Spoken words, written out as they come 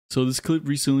So this clip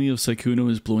recently of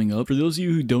Sykkuno is blowing up. For those of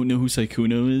you who don't know who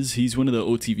Sykkuno is, he's one of the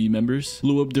OTV members.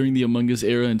 Blew up during the Among Us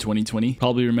era in 2020.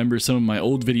 Probably remember some of my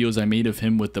old videos I made of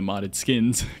him with the modded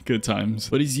skins. Good times.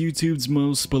 But he's YouTube's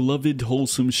most beloved,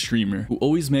 wholesome streamer who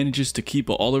always manages to keep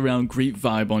an all-around great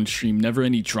vibe on stream, never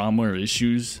any drama or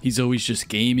issues. He's always just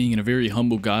gaming and a very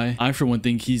humble guy. I for one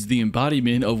think he's the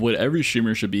embodiment of what every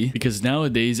streamer should be, because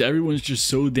nowadays everyone's just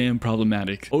so damn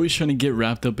problematic. Always trying to get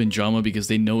wrapped up in drama because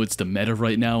they know it's the meta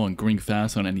right now on growing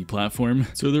fast on any platform.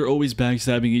 So they're always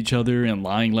backstabbing each other and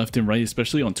lying left and right,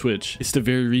 especially on Twitch. It's the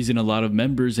very reason a lot of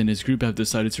members in his group have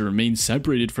decided to remain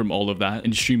separated from all of that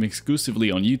and stream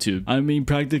exclusively on YouTube. I mean,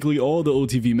 practically all the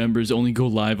OTV members only go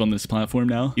live on this platform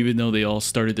now, even though they all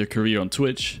started their career on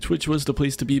Twitch. Twitch was the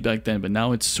place to be back then, but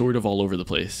now it's sort of all over the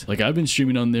place. Like, I've been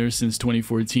streaming on there since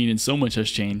 2014 and so much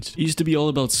has changed. It used to be all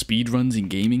about speedruns and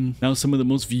gaming. Now some of the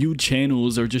most viewed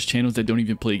channels are just channels that don't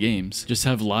even play games. Just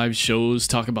have live shows,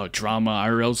 talk about drama,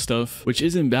 IRL stuff, which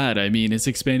isn't bad. I mean, it's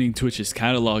expanding Twitch's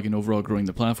catalog and overall growing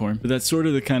the platform, but that's sort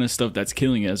of the kind of stuff that's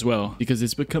killing it as well, because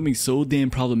it's becoming so damn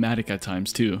problematic at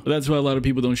times too. But that's why a lot of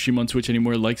people don't stream on Twitch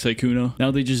anymore like Sykkuno.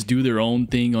 Now they just do their own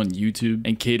thing on YouTube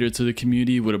and cater to the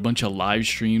community with a bunch of live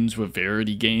streams with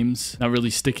variety games, not really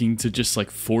sticking to just like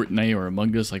Fortnite or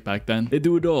Among Us like back then. They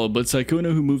do it all, but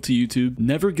Sykkuno, who moved to YouTube,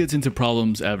 never gets into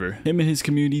problems ever. Him and his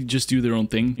community just do their own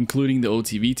thing, including the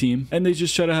OTV team, and they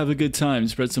just try to have a good time,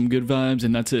 spread some good vibes,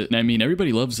 and that's it. And I mean,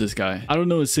 everybody loves this guy. I don't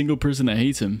know a single person that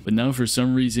hates him, but now for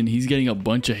some reason he's getting a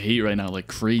bunch of hate right now like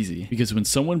crazy, because when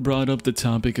someone brought up the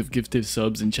topic of gifted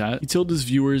subs in chat, he told his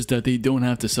viewers that they don't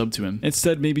have to sub to him.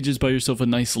 Instead, maybe just buy yourself a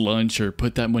nice lunch or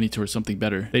put that money towards something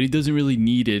better, that he doesn't really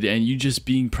need it, and you just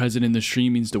being present in the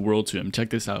stream means the world to him.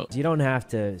 Check this out. You don't have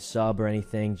to sub or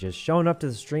anything, just showing up to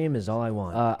the stream is all I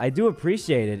want. I do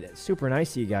appreciate it. It's super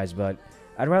nice of you guys, but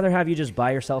I'd rather have you just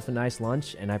buy yourself a nice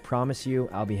lunch, and I promise you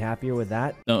I'll be happier with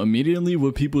that. Now, immediately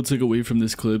what people took away from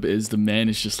this clip is the man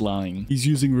is just lying. He's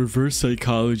using reverse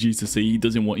psychology to say he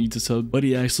doesn't want you to sub, but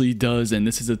he actually does, and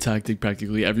this is a tactic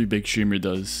practically every big streamer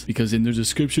does, because in the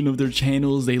description of their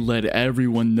channels, they let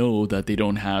everyone know that they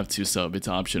don't have to sub, it's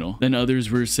optional. Then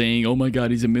others were saying, oh my god,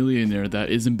 he's a millionaire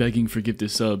that isn't begging for gifted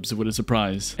subs, what a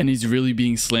surprise. And he's really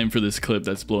being slammed for this clip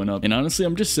that's blowing up. And honestly,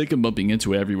 I'm just sick of bumping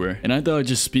into it everywhere. And I thought I'd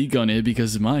just speak on it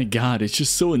because my god, it's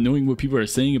just so annoying what people are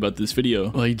saying about this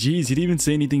video. Like, geez, he didn't even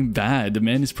say anything bad. The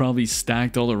man is probably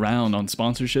stacked all around on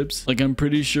sponsorships. Like, I'm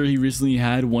pretty sure he recently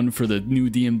had one for the new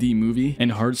DMD movie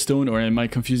and Hearthstone, or am I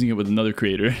confusing it with another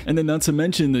creator? And then not to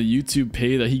mention the YouTube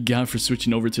pay that he got for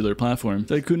switching over to their platform.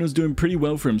 Sykkuno's doing pretty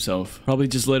well for himself. Probably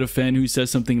just let a fan who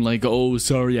says something like, oh,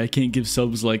 sorry, I can't give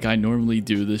subs like I normally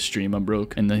do this stream, I'm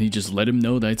broke. And then he just let him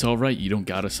know that it's alright, you don't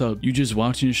gotta sub. You just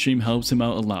watching the stream helps him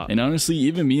out a lot. And honestly,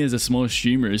 even me as a small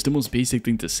streamer, it's the most basic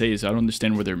thing to say, so I don't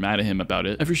understand why they're mad at him about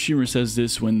it. Every streamer says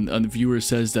this when a viewer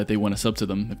says that they want to sub to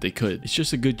them if they could. It's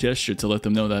just a good gesture to let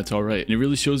them know that it's alright. And it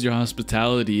really shows your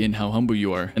hospitality and how humble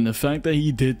you are. And the fact that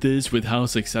he did this with how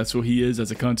successful he is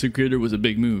as a content creator was a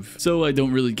big move. So I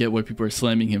don't really get why people are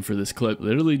slamming him for this clip.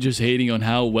 Literally just hating on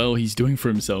how well he's doing for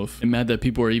himself. And mad that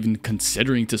people are even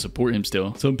considering to support him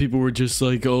still. Some people were just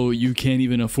like, oh, you can't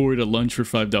even afford a lunch for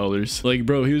 $5. Like,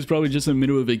 bro, he was probably just in the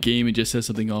middle of a game and just said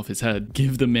something off his head.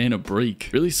 Give the man a break.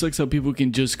 Really sucks how people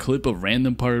can just clip a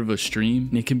random part of a stream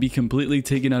and it can be completely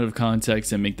taken out of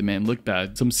context and make the man look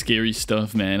bad. Some scary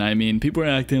stuff, man. I mean, people are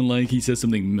acting like he said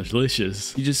something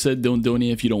malicious. He just said don't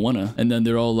donate if you don't wanna, and then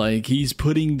they're all like, he's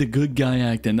putting the good guy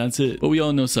act and that's it. But we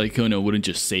all know Sykkuno wouldn't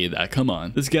just say that. Come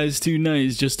on, this guy's too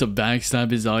nice just to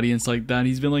backstab his audience like that.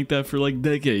 He's been like that for like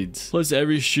decades. Plus,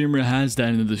 every streamer has that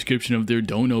in the description of their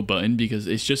dono button because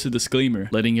it's just a disclaimer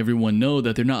letting everyone know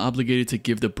that they're not obligated to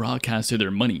give the broadcaster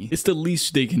their money. It's the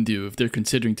least they can do if they're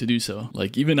considering to do so.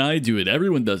 Like, even I do it,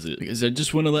 everyone does it, because I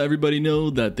just want to let everybody know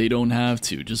that they don't have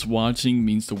to. Just watching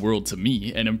means the world to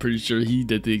me, and I'm pretty sure he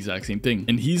did the exact same thing.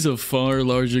 And he's a far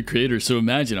larger creator, so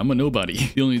imagine, I'm a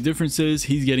nobody. The only difference is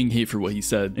he's getting hate for what he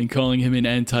said and calling him an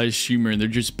anti-streamer, and they're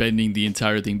just bending the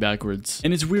entire thing backwards.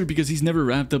 And it's weird because he's never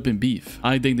wrapped up in beef.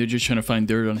 I think they're just trying to find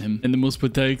dirt on him, and the most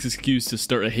pathetic excuse to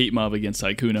start a hate mob against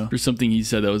Sykkuno for something he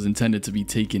said that was intended to be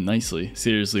taken nicely.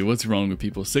 Seriously, what's wrong with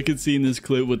people? Sick of seeing this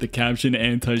clip with the caption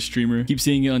anti-streamer. Keep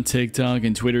seeing it on TikTok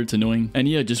and Twitter, it's annoying. And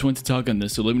yeah, just want to talk on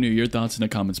this, so let me know your thoughts in the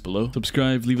comments below.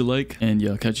 Subscribe, leave a like, and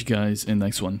yeah, I'll catch you guys in the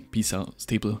next one. Peace out,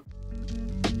 stay blue.